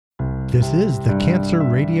This is the Cancer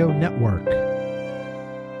Radio Network.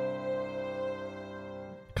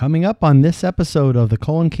 Coming up on this episode of the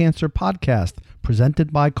Colon Cancer Podcast,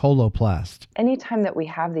 presented by Coloplast. Anytime that we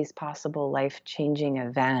have these possible life-changing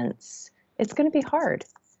events, it's going to be hard,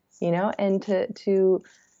 and to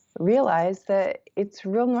realize that it's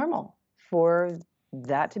real normal for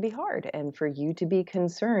that to be hard and for you to be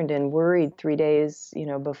concerned and worried 3 days,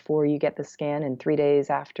 before you get the scan and 3 days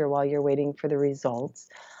after while you're waiting for the results,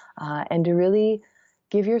 and to really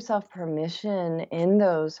give yourself permission in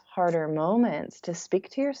those harder moments to speak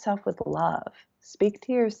to yourself with love. Speak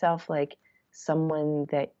to yourself like someone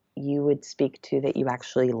that you would speak to that you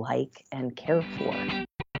actually like and care for.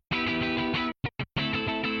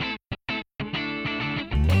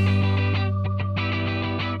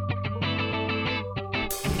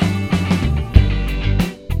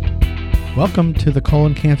 Welcome to the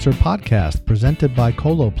Colon Cancer Podcast, presented by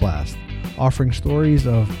Coloplast, offering stories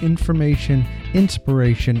of information,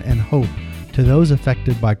 inspiration, and hope to those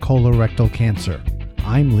affected by colorectal cancer.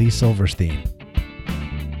 I'm Lee Silverstein.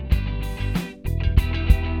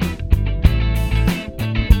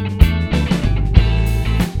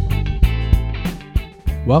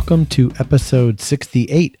 Welcome to episode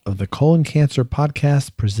 68 of the Colon Cancer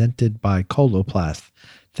Podcast, presented by Coloplast.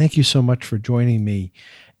 Thank you so much for joining me,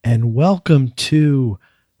 and welcome to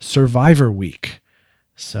Survivor Week.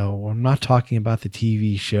 So I'm not talking about the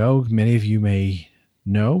TV show. Many of you may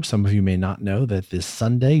know, some of you may not know, that this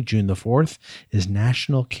Sunday, June the 4th, is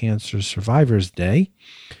National Cancer Survivors Day.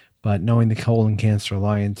 But knowing the Colon Cancer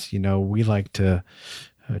Alliance, we like to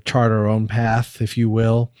chart our own path, if you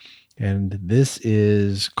will. And this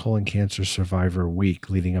is Colon Cancer Survivor Week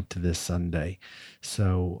leading up to this Sunday.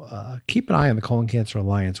 So keep an eye on the Colon Cancer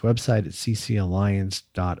Alliance website at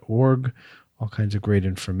ccalliance.org. All kinds of great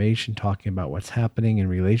information talking about what's happening in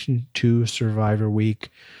relation to Survivor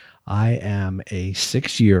Week. I am a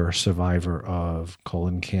 6-year survivor of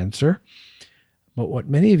colon cancer. But what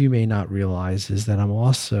many of you may not realize is that I'm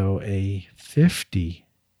also a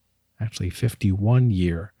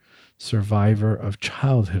 51-year survivor of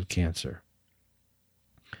childhood cancer.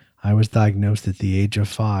 I was diagnosed at the age of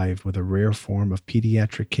 5 with a rare form of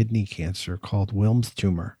pediatric kidney cancer called Wilms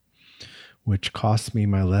tumor, which cost me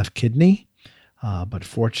my left kidney. But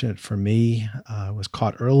fortunate for me, I was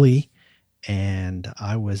caught early and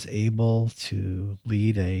I was able to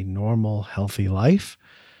lead a normal, healthy life.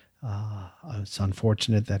 It's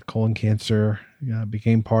unfortunate that colon cancer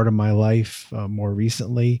became part of my life more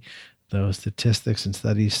recently. Though statistics and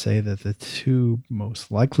studies say that the two most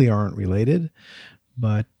likely aren't related.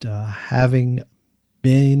 But having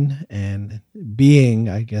been and being,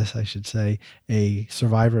 I guess I should say, a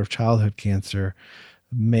survivor of childhood cancer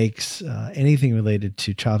makes anything related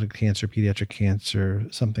to childhood cancer, pediatric cancer,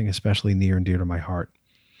 something especially near and dear to my heart.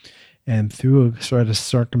 And through a sort of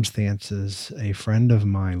circumstances, a friend of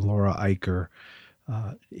mine, Laura Eicher,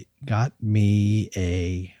 got me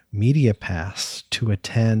a media pass to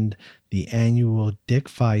attend the annual Dick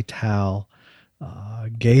Vitale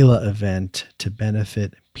gala event to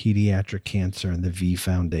benefit pediatric cancer and the V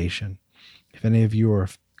Foundation. If any of you are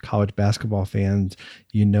college basketball fans,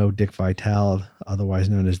 you know Dick Vitale, otherwise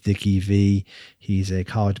known as Dickie V. He's a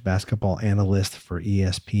college basketball analyst for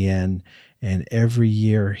ESPN, and every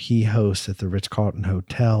year he hosts at the Ritz-Carlton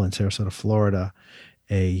Hotel in Sarasota, Florida,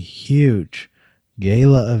 a huge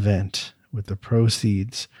gala event with the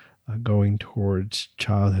proceeds going towards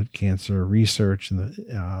childhood cancer research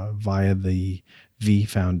via the V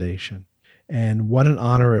Foundation. And what an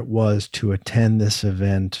honor it was to attend this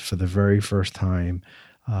event for the very first time.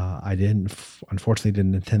 I unfortunately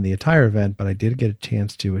didn't attend the entire event, but I did get a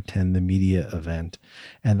chance to attend the media event.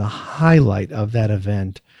 And the highlight of that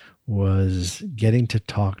event was getting to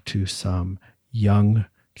talk to some young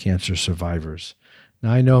cancer survivors.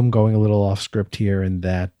 Now, I know I'm going a little off script here in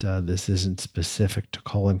that this isn't specific to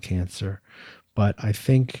colon cancer, but I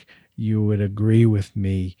think you would agree with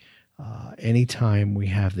me anytime we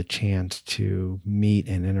have the chance to meet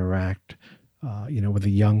and interact, with a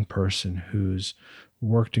young person who's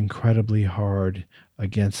worked incredibly hard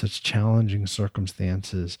against such challenging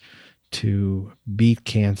circumstances to beat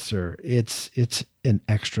cancer. It's an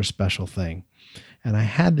extra special thing. And I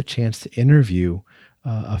had the chance to interview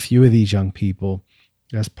a few of these young people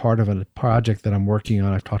as part of a project that I'm working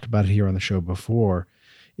on. I've talked about it here on the show before,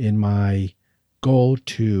 in my goal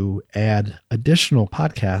to add additional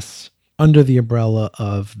podcasts under the umbrella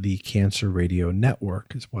of the Cancer Radio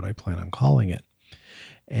Network, is what I plan on calling it.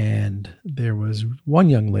 And there was one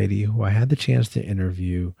young lady who I had the chance to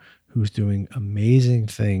interview who's doing amazing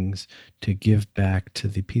things to give back to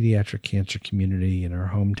the pediatric cancer community in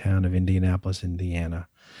her hometown of Indianapolis, Indiana.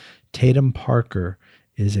 Tatum Parker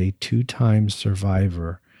is a 2-time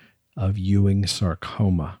survivor of Ewing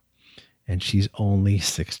sarcoma, and she's only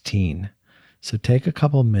 16. So take a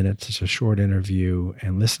couple minutes, it's a short interview,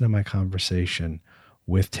 and listen to my conversation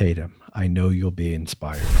with Tatum. I know you'll be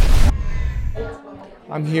inspired.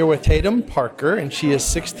 I'm here with Tatum Parker, and she is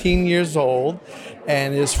 16 years old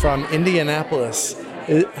and is from Indianapolis.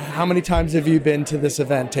 How many times have you been to this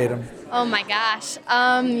event, Tatum? Oh my gosh.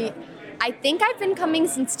 I think I've been coming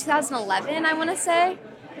since 2011, I want to say.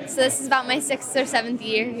 So this is about my 6th or 7th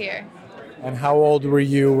year here. And how old were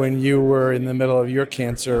you when you were in the middle of your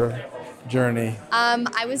cancer journey?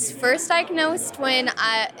 I was first diagnosed when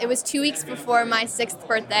it was 2 weeks before my 6th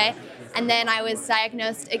birthday, and then I was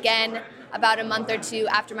diagnosed again about a month or two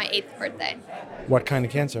after my 8th birthday. What kind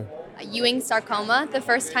of cancer? Ewing sarcoma. The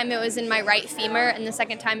first time it was in my right femur, and the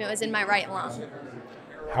second time it was in my right lung.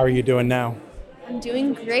 How are you doing now? I'm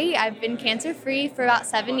doing great. I've been cancer-free for about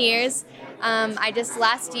 7 years. I just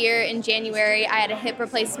last year in January, I had a hip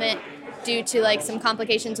replacement due to some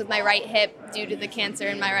complications with my right hip due to the cancer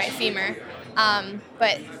in my right femur.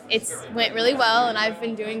 But it's went really well, and I've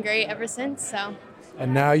been doing great ever since. So.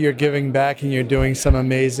 And now you're giving back and you're doing some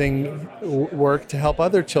amazing work to help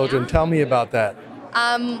other children. Yeah. Tell me about that.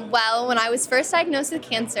 Well, when I was first diagnosed with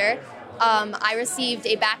cancer, I received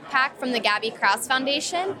a backpack from the Gabby Krause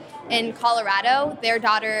Foundation in Colorado. Their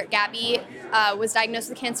daughter, Gabby, was diagnosed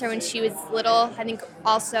with cancer when she was little, I think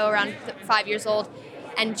also around 5 years old,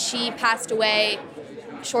 and she passed away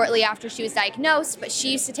shortly after she was diagnosed, but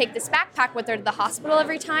she used to take this backpack with her to the hospital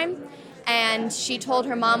every time. And she told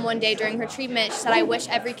her mom one day during her treatment, she said, "I wish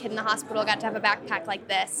every kid in the hospital got to have a backpack like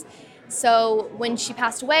this." So when she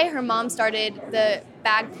passed away, her mom started the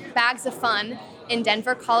Bags of Fun in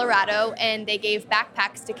Denver, Colorado, and they gave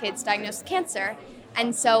backpacks to kids diagnosed with cancer.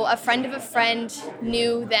 And so a friend of a friend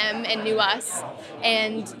knew them and knew us,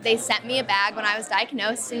 and they sent me a bag when I was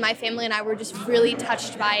diagnosed, and my family and I were just really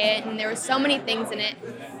touched by it, and there were so many things in it.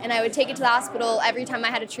 And I would take it to the hospital every time I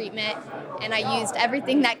had a treatment, and I used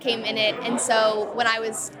everything that came in it. And so when I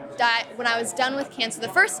was done with cancer the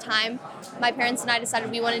first time, my parents and I decided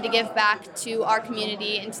we wanted to give back to our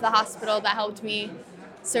community and to the hospital that helped me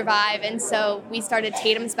survive. And so we started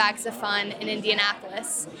Tatum's Bags of Fun in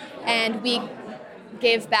Indianapolis, and we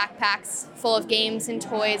give backpacks full of games and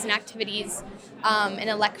toys and activities and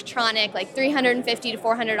electronic, like $350 to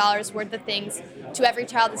 $400 worth of things to every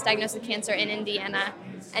child that's diagnosed with cancer in Indiana.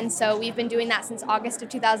 And so we've been doing that since August of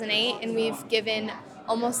 2008, and we've given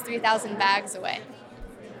almost 3,000 bags away.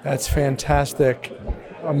 That's fantastic.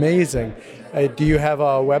 Amazing. Do you have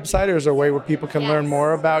a website, or is there a way where people can learn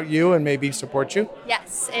more about you and maybe support you?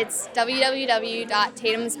 Yes, it's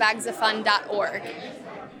www.tatumsbagsoffun.org.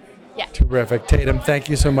 Yeah. Terrific. Tatum, thank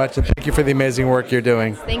you so much, and thank you for the amazing work you're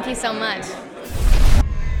doing. Thank you so much.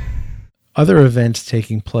 Other events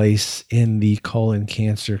taking place in the colon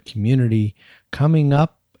cancer community coming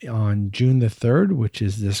up on June the 3rd, which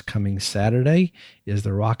is this coming Saturday, is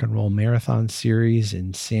the Rock and Roll Marathon Series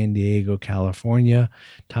in San Diego, California.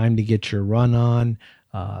 Time to get your run on.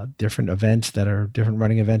 Different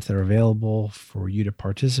running events that are available for you to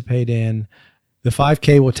participate in. The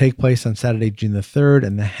 5K will take place on Saturday, June the 3rd,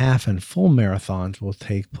 and the half and full marathons will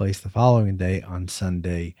take place the following day on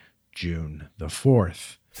Sunday, June the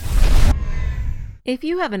 4th. If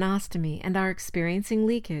you have an ostomy and are experiencing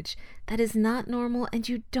leakage, that is not normal, and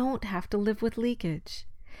you don't have to live with leakage.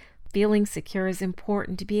 Feeling secure is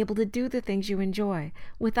important to be able to do the things you enjoy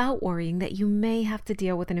without worrying that you may have to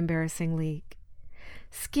deal with an embarrassing leak.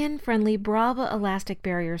 Skin-friendly Brava elastic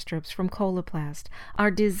barrier strips from Coloplast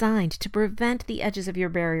are designed to prevent the edges of your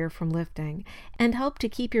barrier from lifting and help to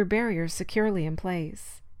keep your barrier securely in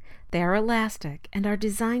place. They are elastic and are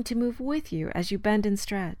designed to move with you as you bend and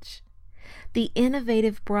stretch. The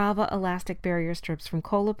innovative Brava elastic barrier strips from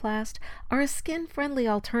Coloplast are a skin-friendly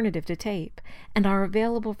alternative to tape and are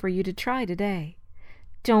available for you to try today.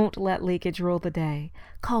 Don't let leakage rule the day.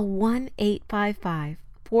 Call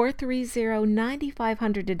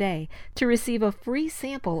 1-855-430-9500 today to receive a free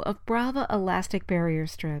sample of Brava elastic barrier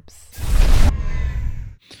strips.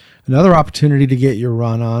 Another opportunity to get your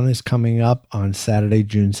run on is coming up on Saturday,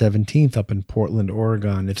 June 17th up in Portland,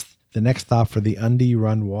 Oregon. It's the next stop for the Undie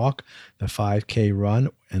Run Walk, the 5K run,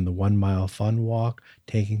 and the 1 Mile Fun Walk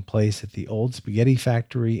taking place at the Old Spaghetti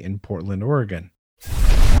Factory in Portland, Oregon.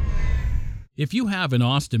 If you have an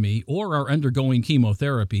ostomy or are undergoing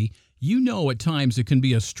chemotherapy, you know at times it can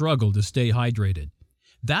be a struggle to stay hydrated.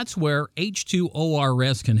 That's where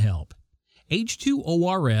H2ORS can help.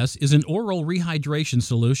 H2ORS is an oral rehydration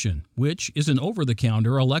solution, which is an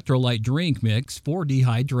over-the-counter electrolyte drink mix for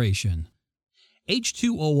dehydration.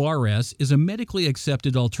 H2ORS is a medically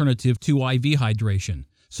accepted alternative to IV hydration.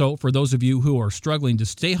 So for those of you who are struggling to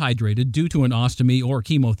stay hydrated due to an ostomy or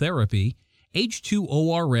chemotherapy,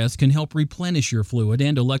 H2ORS can help replenish your fluid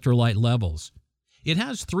and electrolyte levels. It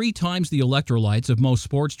has 3 times the electrolytes of most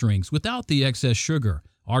sports drinks without the excess sugar,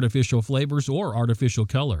 artificial flavors, or artificial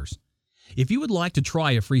colors. If you would like to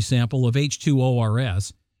try a free sample of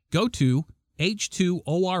H2ORS, go to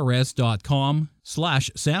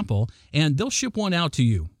h2ors.com/sample and they'll ship one out to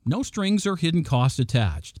you. No strings or hidden costs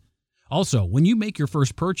attached. Also, when you make your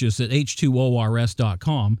first purchase at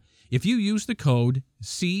h2ors.com, if you use the code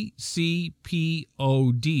CCPOD,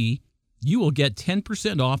 you will get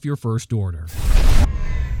 10% off your first order.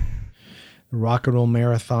 The Rock and Roll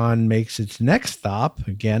Marathon makes its next stop,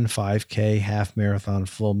 again, 5K, half marathon,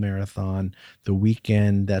 full marathon,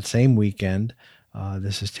 that same weekend.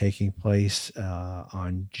 This is taking place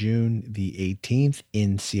on June the 18th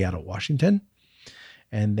in Seattle, Washington.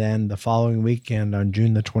 And then the following weekend on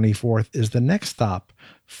June the 24th is the next stop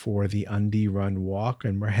for the Undie Run Walk.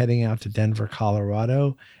 And we're heading out to Denver,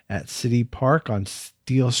 Colorado at City Park on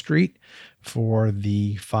Steel Street for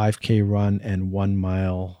the 5K run and 1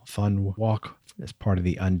 mile fun walk as part of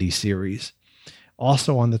the Undie series.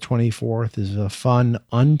 Also on the 24th is a fun,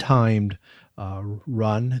 untimed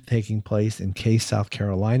run taking place in Case, South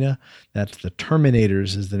Carolina. That's the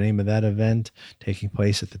Terminators is the name of that event, taking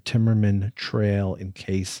place at the Timmerman Trail in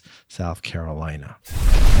Case, South Carolina.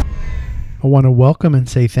 I want to welcome and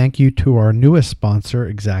say thank you to our newest sponsor,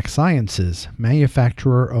 Exact Sciences,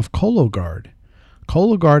 manufacturer of Cologuard.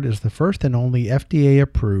 Cologuard is the first and only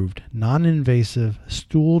FDA-approved, non-invasive,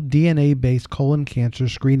 stool DNA-based colon cancer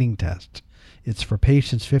screening test. It's for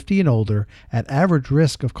patients 50 and older at average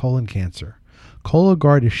risk of colon cancer.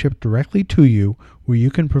 Cologuard is shipped directly to you, where you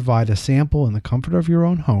can provide a sample in the comfort of your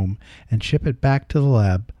own home and ship it back to the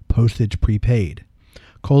lab, postage prepaid.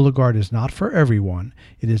 Cologuard is not for everyone.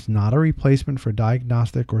 It is not a replacement for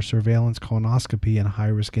diagnostic or surveillance colonoscopy in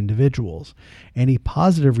high-risk individuals. Any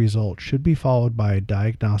positive result should be followed by a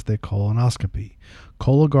diagnostic colonoscopy.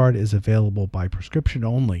 Cologuard is available by prescription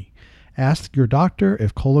only. Ask your doctor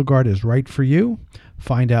if Cologuard is right for you.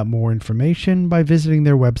 Find out more information by visiting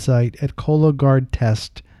their website at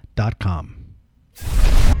cologuardtest.com.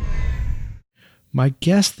 My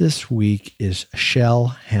guest this week is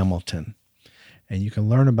Chelle Hamilton. And you can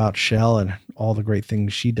learn about Chelle and all the great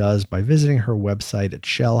things she does by visiting her website at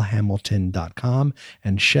chellehamilton.com.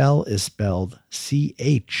 And Chelle is spelled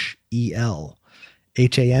CHEL,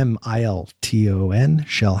 HAMILTON,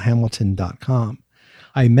 chellehamilton.com.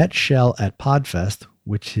 I met Chelle at PodFest,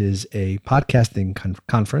 which is a podcasting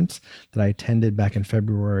conference that I attended back in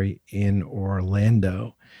February in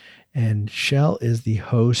Orlando. And Chelle is the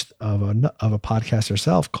host of a podcast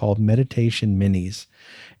herself called Meditation Minis.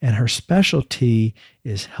 And her specialty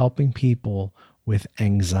is helping people with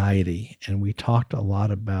anxiety. And we talked a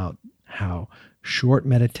lot about how short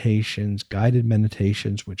meditations, guided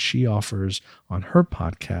meditations, which she offers on her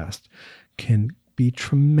podcast, can be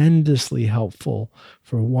tremendously helpful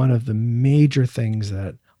for one of the major things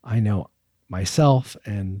that I know myself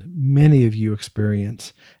and many of you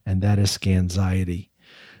experience, and that is scanxiety.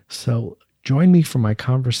 So join me for my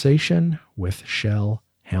conversation with Chelle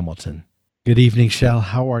Hamilton. Good evening, Chelle.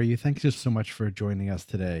 How are you? Thank you so much for joining us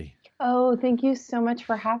today. Oh, thank you so much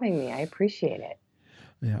for having me. I appreciate it.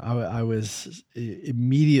 Yeah, I was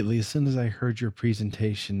immediately, as soon as I heard your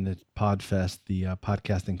presentation at PodFest, the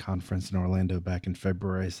podcasting conference in Orlando back in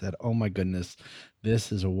February, I said, oh my goodness,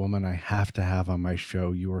 this is a woman I have to have on my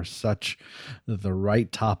show. You are such the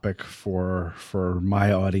right topic for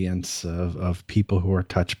my audience of people who are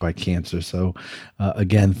touched by cancer. So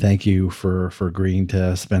again, thank you for agreeing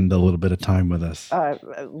to spend a little bit of time with us.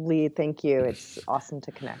 Lee, thank you. It's awesome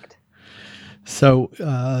to connect. So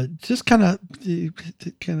just kind of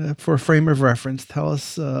for a frame of reference, tell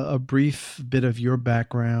us a brief bit of your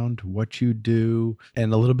background, what you do,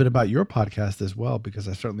 and a little bit about your podcast as well, because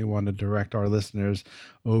I certainly want to direct our listeners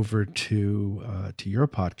over to your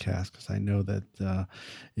podcast, because I know that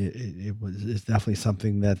it's definitely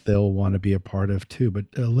something that they'll want to be a part of too. But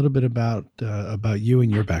a little bit about you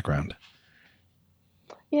and your background.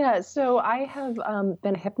 Yeah, so I have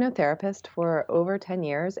been a hypnotherapist for over 10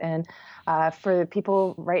 years. And for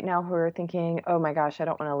people right now who are thinking, oh my gosh, I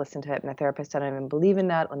don't want to listen to hypnotherapist, I don't even believe in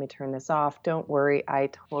that, let me turn this off. Don't worry,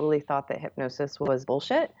 I totally thought that hypnosis was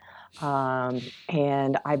bullshit.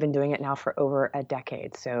 And I've been doing it now for over a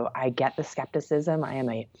decade. So I get the skepticism. I am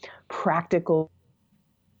a practical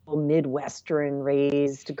Midwestern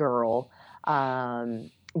raised girl.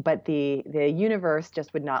 but the universe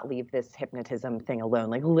just would not leave this hypnotism thing alone.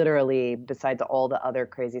 Like literally, besides all the other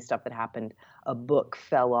crazy stuff that happened, a book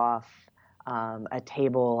fell off a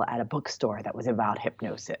table at a bookstore that was about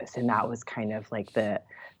hypnosis, and that was kind of like the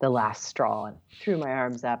last straw. And threw my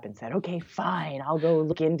arms up and said, "Okay, fine, I'll go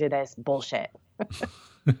look into this bullshit."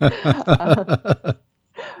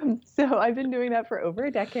 So I've been doing that for over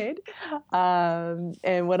a decade,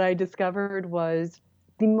 and what I discovered was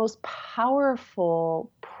the most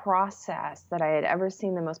powerful process that I had ever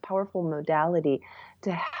seen, the most powerful modality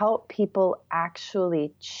to help people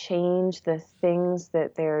actually change the things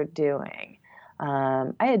that they're doing.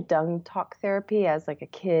 I had done talk therapy as like a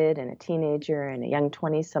kid and a teenager and a young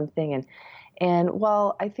 20-something. And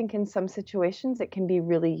while I think in some situations it can be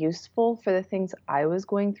really useful for the things I was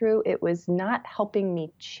going through, it was not helping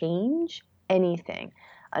me change anything.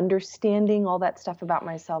 Understanding all that stuff about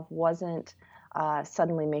myself wasn't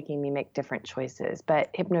suddenly making me make different choices.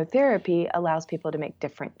 But hypnotherapy allows people to make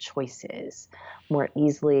different choices more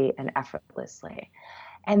easily and effortlessly.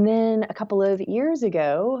 And then a couple of years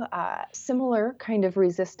ago, similar kind of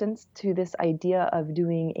resistance to this idea of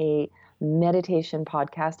doing a meditation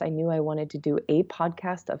podcast. I knew I wanted to do a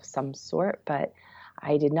podcast of some sort, but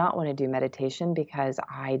I did not want to do meditation because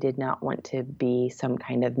I did not want to be some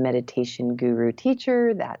kind of meditation guru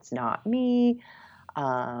teacher. That's not me.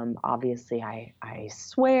 Obviously, I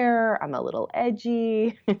swear, I'm a little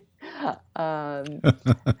edgy.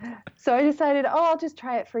 So I decided, I'll just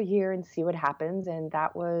try it for a year and see what happens. And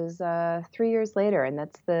that was 3 years later. And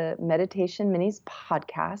that's the Meditation Minis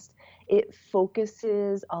podcast. It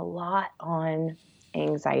focuses a lot on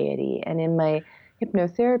anxiety. And in my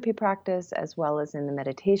hypnotherapy practice, as well as in the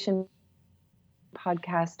meditation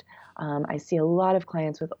podcast, I see a lot of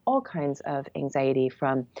clients with all kinds of anxiety,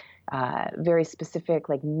 from very specific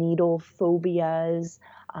like needle phobias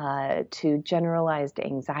to generalized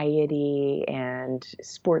anxiety and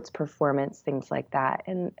sports performance, things like that.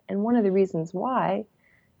 And one of the reasons why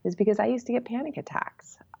is because I used to get panic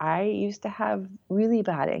attacks. I used to have really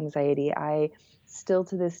bad anxiety. I still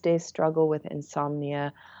to this day struggle with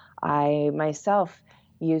insomnia. I myself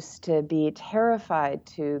used to be terrified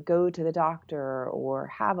to go to the doctor or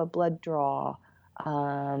have a blood draw.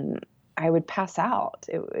 I would pass out.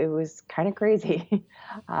 It was kind of crazy.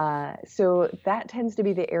 So that tends to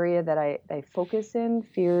be the area that I focus in: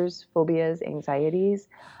 fears, phobias, anxieties.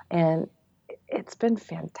 And it's been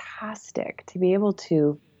fantastic to be able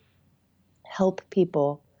to help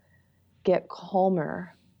people get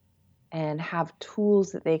calmer and have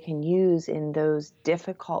tools that they can use in those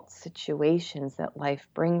difficult situations that life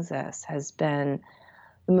brings us. Has been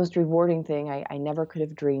the most rewarding thing I never could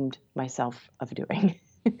have dreamed myself of doing.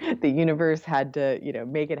 The universe had to,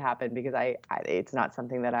 make it happen, because it's not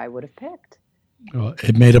something that I would have picked. Well,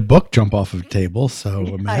 it made a book jump off of the table, so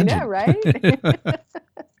imagine. I know, right?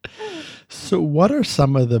 So what are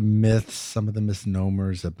some of the myths, some of the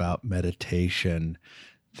misnomers about meditation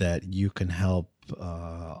that you can help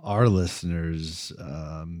our listeners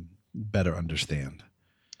better understand?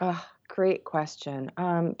 Great question.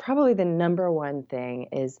 Probably the number one thing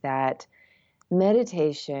is that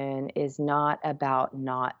meditation is not about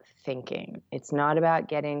not thinking. It's not about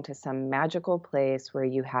getting to some magical place where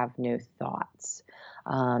you have no thoughts.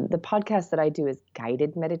 The podcast that I do is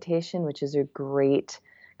guided meditation, which is a great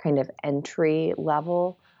kind of entry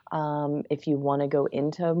level if you want to go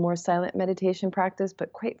into a more silent meditation practice.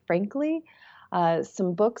 But quite frankly,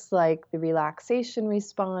 some books like The Relaxation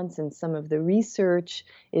Response and some of the research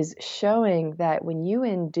is showing that when you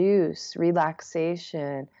induce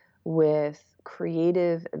relaxation with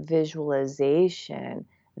creative visualization,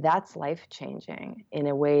 that's life-changing in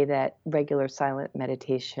a way that regular silent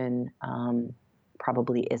meditation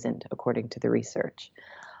probably isn't, according to the research.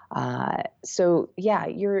 So yeah,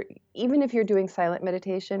 even if you're doing silent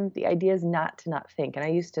meditation, the idea is not to not think. And I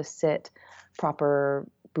used to sit proper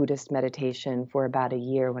Buddhist meditation for about a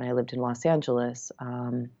year when I lived in Los Angeles,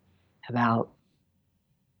 about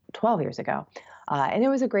 12 years ago. And it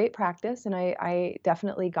was a great practice, and I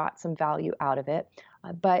definitely got some value out of it.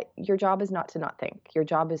 But your job is not to not think. Your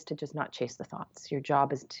job is to just not chase the thoughts. Your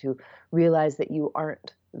job is to realize that you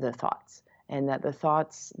aren't the thoughts, and that the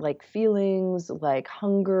thoughts, like feelings, like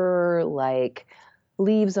hunger, like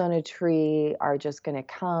leaves on a tree, are just going to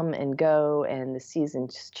come and go, and the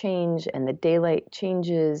seasons change, and the daylight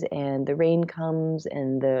changes, and the rain comes,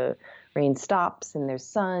 and the rain stops, and there's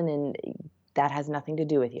sun, and that has nothing to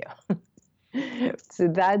do with you. So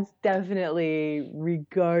that's definitely,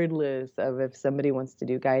 regardless of if somebody wants to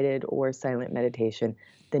do guided or silent meditation,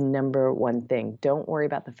 the number one thing. Don't worry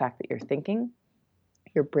about the fact that you're thinking.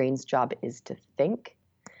 Your brain's job is to think.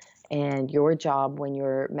 And your job when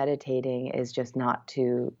you're meditating is just not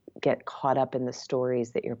to get caught up in the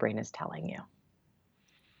stories that your brain is telling you.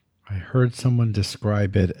 I heard someone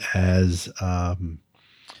describe it as I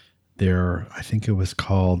think it was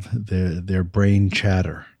called their brain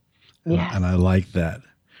chatter. Yes. And I like that.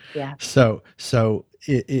 Yeah. So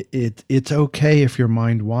it's okay if your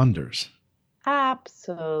mind wanders.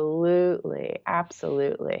 Absolutely.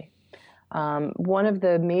 Absolutely. One of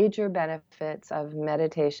the major benefits of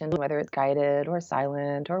meditation, whether it's guided or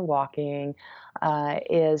silent or walking,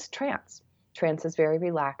 is trance. Trance is very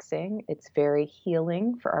relaxing. It's very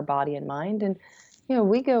healing for our body and mind. And,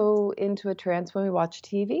 we go into a trance when we watch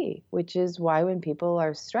TV, which is why when people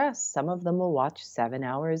are stressed, some of them will watch 7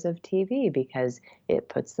 hours of TV because it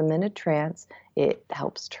puts them in a trance. It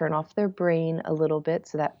helps turn off their brain a little bit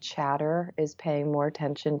so that chatter is paying more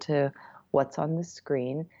attention to what's on the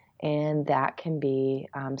screen. And that can be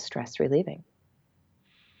stress relieving.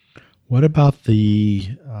 What about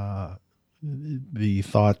the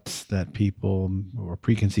thoughts that people, or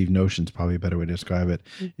preconceived notions, probably a better way to describe it,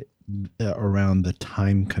 around the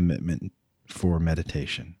time commitment for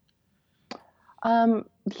meditation?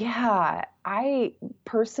 Yeah, I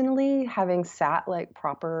personally, having sat like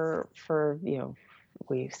proper for,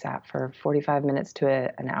 we sat for 45 minutes to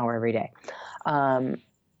an hour every day.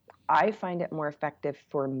 I find it more effective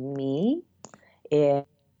for me if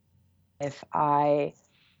I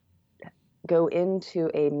go into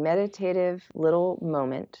a meditative little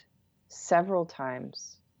moment several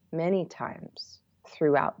times, many times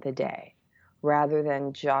throughout the day, rather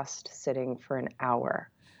than just sitting for an hour.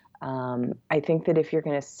 I think that if you're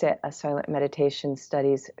going to sit a silent meditation,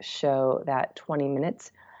 studies show that 20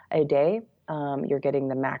 minutes a day, you're getting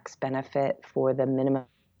the max benefit for the minimum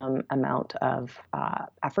amount of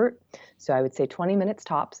effort. So I would say 20 minutes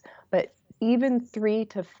tops, but even 3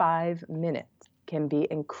 to 5 minutes can be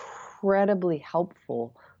incredibly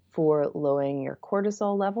helpful for lowering your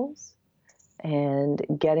cortisol levels and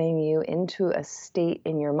getting you into a state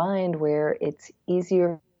in your mind where it's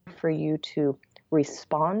easier for you to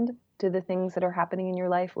respond to the things that are happening in your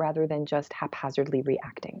life rather than just haphazardly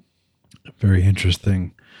reacting. Very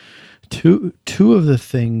interesting. Two of the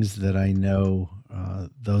things that I know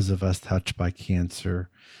those of us touched by cancer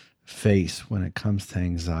face when it comes to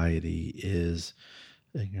anxiety is,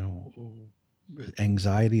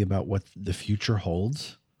 anxiety about what the future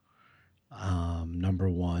holds. Number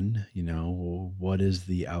one, what is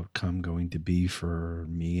the outcome going to be for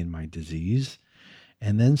me and my disease?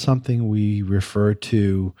 And then something we refer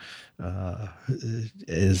to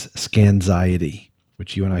as scanxiety,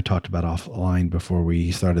 which you and I talked about offline before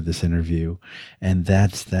we started this interview. And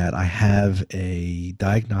that's that I have a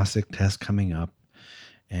diagnostic test coming up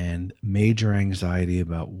and major anxiety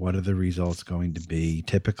about what are the results going to be.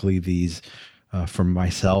 Typically these, for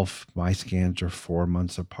myself, my scans are 4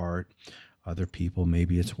 months apart. Other people,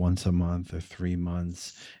 maybe it's once a month or 3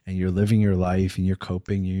 months, and you're living your life and you're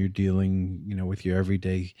coping and you're dealing, with your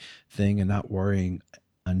everyday thing and not worrying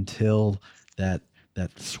until that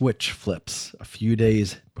switch flips a few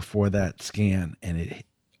days before that scan, and it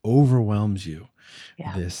overwhelms you.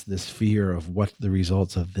 Yeah. This fear of what the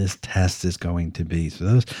results of this test is going to be.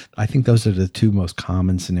 So I think those are the two most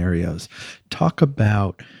common scenarios. Talk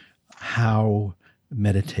about how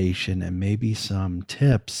meditation and maybe some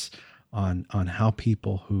tips on how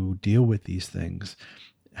people who deal with these things,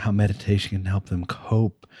 how meditation can help them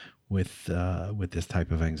cope with this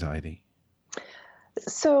type of anxiety.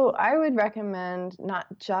 So I would recommend not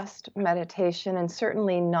just meditation, and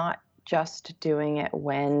certainly not just doing it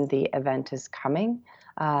when the event is coming.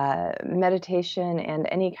 Meditation and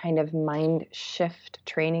any kind of mind shift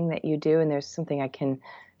training that you do, and there's something I can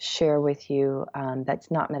share with you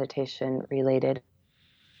that's not meditation related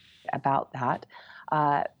about that.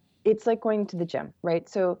 It's like going to the gym, right?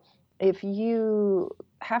 So if you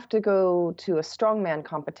have to go to a strongman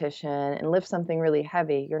competition and lift something really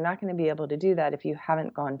heavy, you're not going to be able to do that if you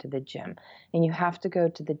haven't gone to the gym. And you have to go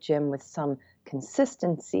to the gym with some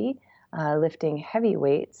consistency, lifting heavy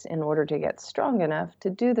weights in order to get strong enough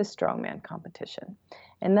to do the strongman competition.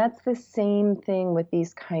 And that's the same thing with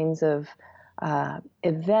these kinds of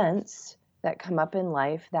events that come up in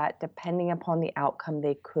life that, depending upon the outcome,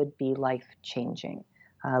 they could be life-changing.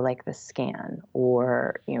 Like the scan,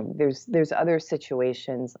 or there's other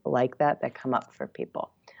situations like that come up for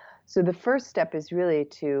people. So the first step is really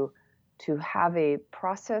to have a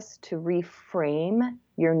process to reframe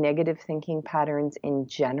your negative thinking patterns in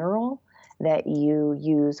general that you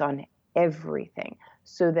use on everything,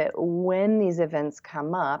 so that when these events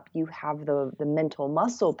come up, you have the mental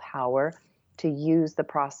muscle power to use the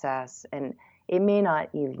process. And it may not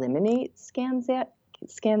eliminate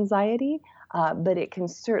scanxiety, but it can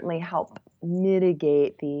certainly help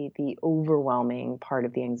mitigate the overwhelming part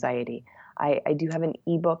of the anxiety. I do have an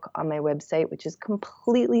ebook on my website, which is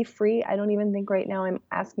completely free. I don't even think right now I'm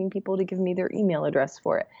asking people to give me their email address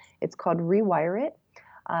for it. It's called Rewire It.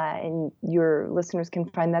 And your listeners can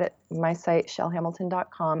find that at my site,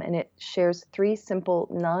 shellhamilton.com. And it shares 3 simple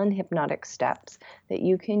non-hypnotic steps that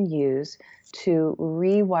you can use to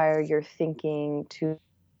rewire your thinking to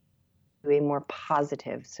a more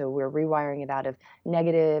positive. So we're rewiring it out of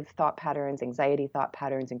negative thought patterns, anxiety thought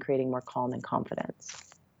patterns, and creating more calm and confidence.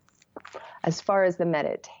 As far as the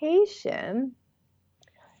meditation,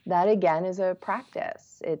 that again is a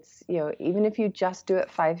practice. It's, even if you just do it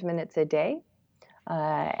 5 minutes a day,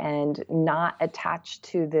 and not attached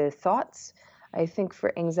to the thoughts. I think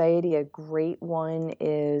for anxiety, a great one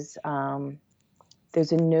is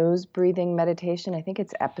there's a nose breathing meditation. I think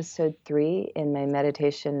it's episode 3 in my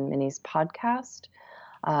Meditation Minis podcast.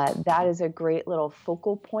 That is a great little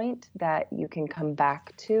focal point that you can come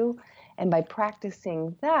back to. And by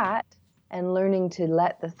practicing that and learning to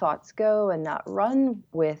let the thoughts go and not run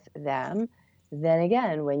with them, then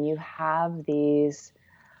again, when you have these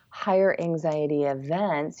higher anxiety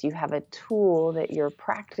events, you have a tool that you're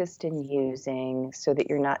practiced in using so that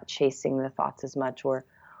you're not chasing the thoughts as much or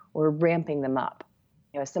ramping them up.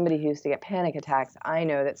 As somebody who used to get panic attacks, I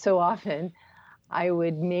know that so often I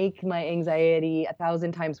would make my anxiety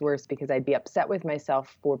 1,000 times worse because I'd be upset with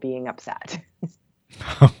myself for being upset.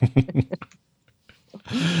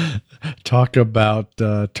 Talk about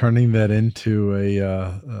turning that into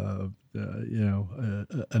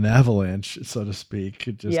an avalanche, so to speak.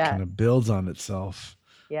 It just kind of builds on itself.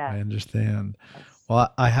 Yeah, I understand.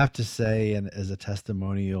 Well, I have to say, and as a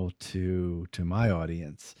testimonial to my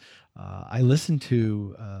audience, I listened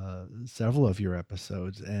to several of your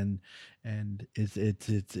episodes, and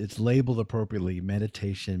it's labeled appropriately,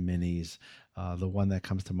 Meditation Minis. The one that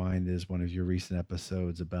comes to mind is one of your recent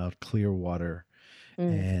episodes about Clearwater.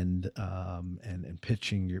 And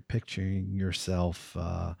picturing yourself,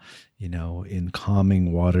 in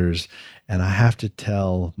calming waters. And I have to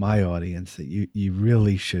tell my audience that you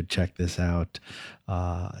really should check this out.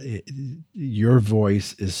 Your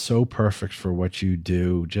voice is so perfect for what you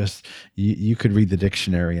do. Just you could read the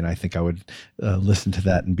dictionary, and I think I would listen to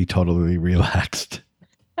that and be totally relaxed.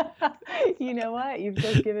 You know what? You've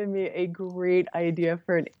just given me a great idea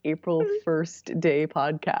for an April 1st day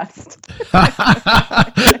podcast.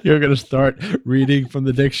 You're going to start reading from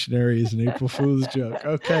the dictionary as an April Fool's joke.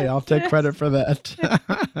 Okay, I'll take credit for that.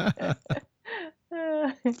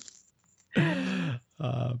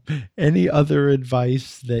 Any other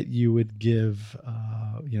advice that you would give,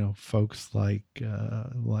 folks like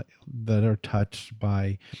that are touched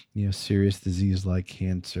by, serious disease like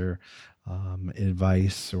cancer?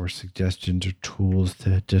 Advice or suggestions or tools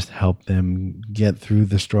to just help them get through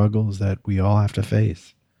the struggles that we all have to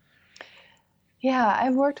face? Yeah,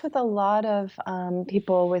 I've worked with a lot of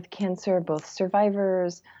people with cancer, both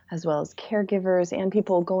survivors as well as caregivers and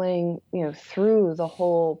people going, through the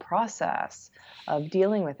whole process of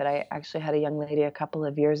dealing with it. I actually had a young lady a couple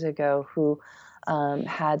of years ago who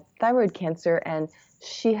had thyroid cancer, and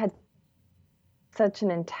she had such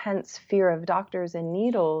an intense fear of doctors and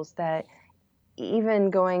needles that even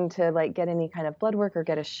going to get any kind of blood work or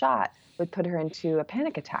get a shot would put her into a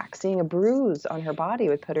panic attack. Seeing a bruise on her body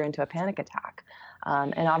would put her into a panic attack.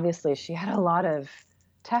 And obviously she had a lot of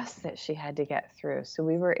tests that she had to get through. So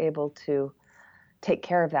we were able to take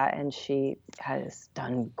care of that, and she has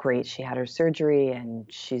done great. She had her surgery and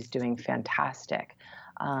she's doing fantastic.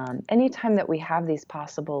 Anytime that we have these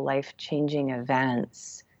possible life-changing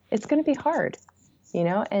events, it's going to be hard.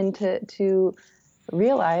 And to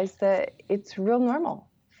realize that it's real normal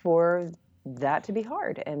for that to be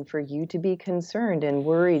hard and for you to be concerned and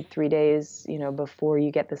worried 3 days, before you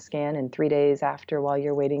get the scan and 3 days after while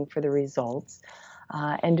you're waiting for the results,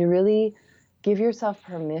 and to really give yourself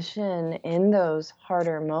permission in those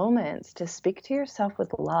harder moments to speak to yourself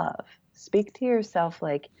with love. Speak to yourself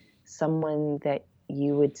like someone that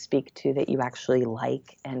you would speak to that you actually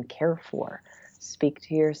like and care for. Speak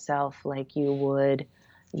to yourself like you would,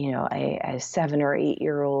 a 7 or 8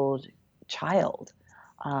 year old child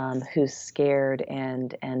who's scared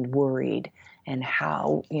and worried, and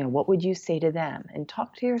how, what would you say to them? And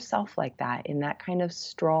talk to yourself like that in that kind of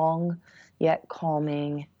strong yet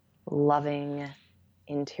calming, loving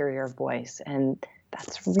interior voice. And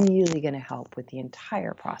that's really going to help with the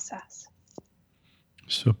entire process.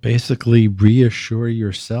 So basically reassure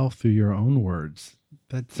yourself through your own words.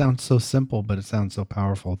 That sounds so simple, but it sounds so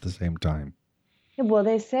powerful at the same time. Well,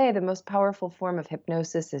 they say the most powerful form of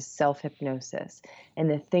hypnosis is self-hypnosis. And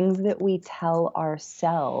the things that we tell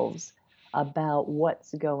ourselves about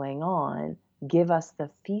what's going on give us the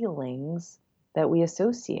feelings that we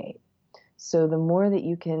associate. So the more that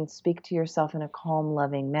you can speak to yourself in a calm,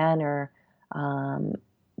 loving manner,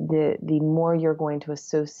 the more you're going to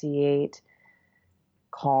associate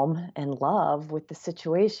calm and love with the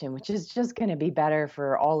situation, which is just going to be better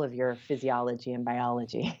for all of your physiology and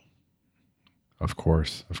biology. Of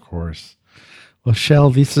course, of course. Well, Shell,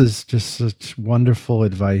 this is just such wonderful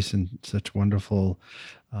advice and such wonderful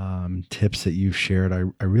tips that you've shared.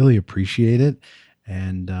 I really appreciate it.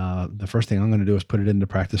 And the first thing I'm going to do is put it into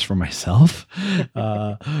practice for myself.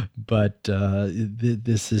 But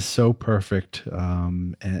this is so perfect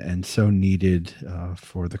and so needed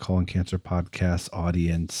for the Colon Cancer Podcast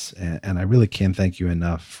audience. And I really can't thank you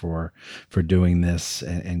enough for doing this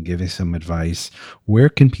and giving some advice. Where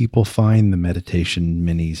can people find the Meditation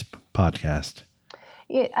Minis podcast?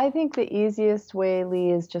 Yeah, I think the easiest way,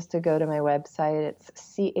 Lee, is just to go to my website. It's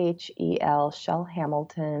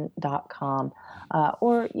shellhamilton.com.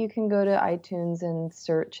 Or you can go to iTunes and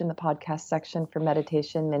search in the podcast section for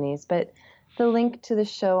Meditation Minis. But the link to the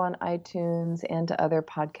show on iTunes and to other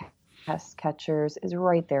podcast catchers is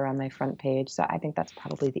right there on my front page. So I think that's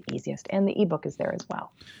probably the easiest. And the ebook is there as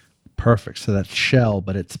well. Perfect. So that's Shell,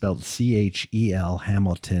 but it's spelled CHEL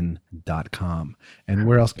Hamilton.com. And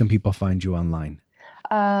where else can people find you online?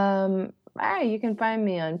 You can find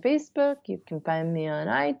me on Facebook. You can find me on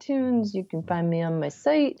iTunes. You can find me on my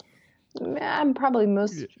site. I'm probably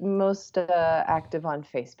most active on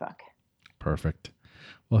Facebook. Perfect.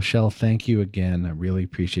 Well, Shell, thank you again. I really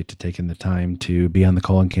appreciate you taking the time to be on the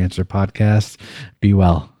Colon Cancer Podcast. Be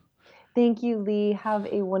well. Thank you, Lee. Have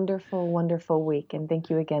a wonderful, wonderful week. And thank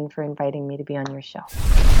you again for inviting me to be on your show.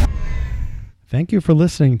 Thank you for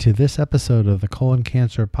listening to this episode of the Colon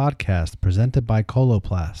Cancer Podcast presented by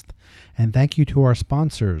Coloplast. And thank you to our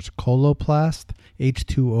sponsors, Coloplast,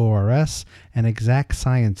 H2ORS, and Exact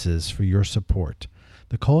Sciences for your support.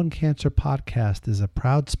 The Colon Cancer Podcast is a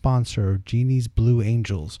proud sponsor of Genie's Blue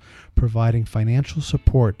Angels, providing financial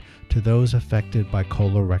support to those affected by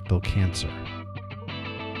colorectal cancer.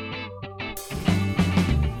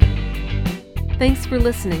 Thanks for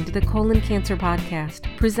listening to the Colon Cancer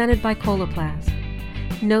Podcast, presented by Coloplast.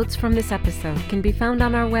 Notes from this episode can be found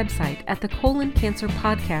on our website at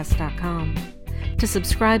thecoloncancerpodcast.com. To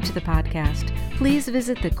subscribe to the podcast, please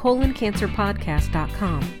visit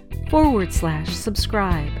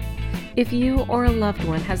thecoloncancerpodcast.com/subscribe. If you or a loved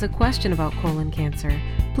one has a question about colon cancer,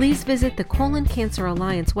 please visit the Colon Cancer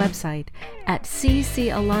Alliance website at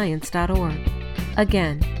ccalliance.org.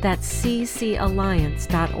 Again, that's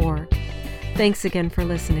ccalliance.org. Thanks again for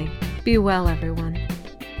listening. Be well, everyone.